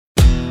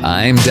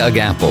I'm Doug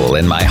Apple,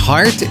 and my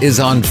heart is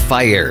on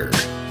fire.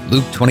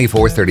 Luke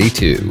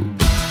 24:32.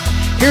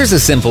 Here's a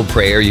simple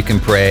prayer you can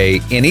pray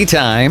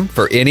anytime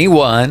for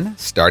anyone,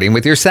 starting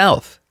with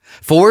yourself.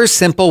 4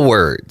 simple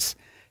words.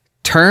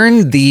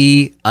 Turn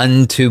thee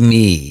unto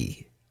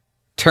me.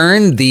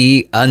 Turn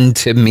thee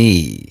unto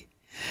me.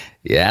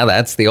 Yeah,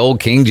 that's the old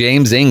King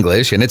James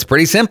English, and it's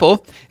pretty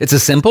simple. It's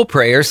a simple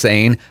prayer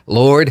saying,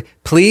 Lord,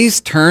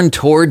 please turn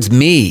towards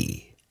me.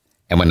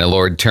 And when the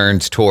Lord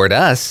turns toward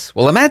us,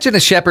 well, imagine a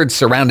shepherd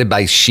surrounded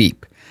by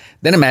sheep.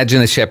 Then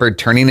imagine a shepherd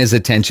turning his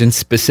attention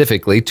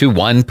specifically to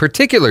one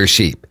particular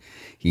sheep.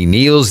 He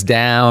kneels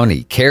down,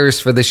 he cares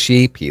for the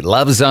sheep, he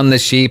loves on the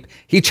sheep,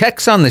 he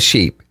checks on the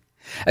sheep.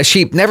 A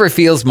sheep never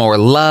feels more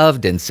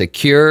loved and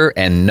secure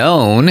and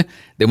known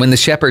than when the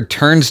shepherd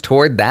turns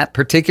toward that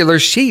particular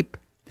sheep.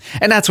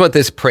 And that's what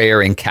this prayer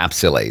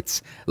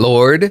encapsulates.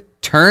 Lord,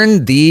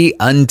 turn thee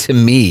unto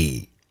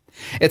me.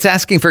 It's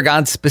asking for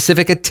God's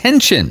specific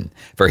attention,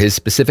 for his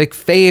specific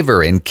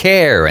favor and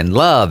care and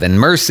love and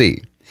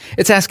mercy.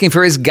 It's asking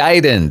for his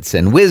guidance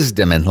and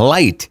wisdom and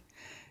light.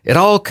 It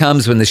all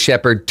comes when the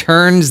shepherd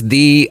turns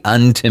thee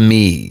unto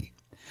me.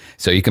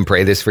 So you can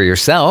pray this for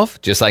yourself,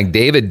 just like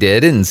David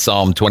did in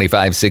Psalm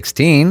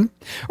 25:16,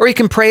 or you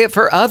can pray it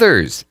for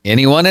others,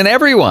 anyone and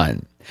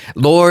everyone.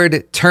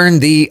 Lord, turn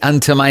thee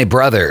unto my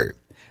brother.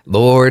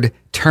 Lord,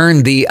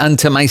 turn thee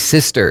unto my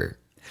sister.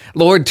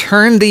 Lord,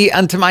 turn thee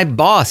unto my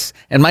boss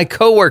and my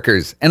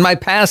coworkers and my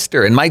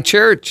pastor and my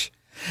church.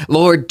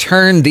 Lord,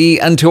 turn thee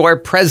unto our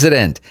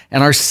president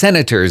and our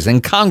senators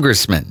and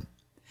congressmen.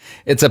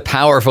 It's a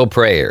powerful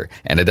prayer,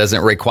 and it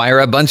doesn't require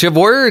a bunch of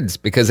words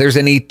because there's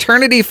an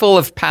eternity full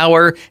of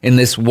power in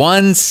this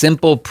one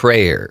simple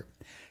prayer.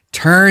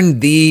 Turn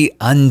thee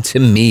unto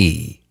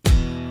me.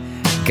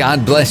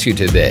 God bless you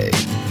today.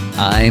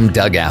 I'm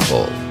Doug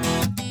Apple.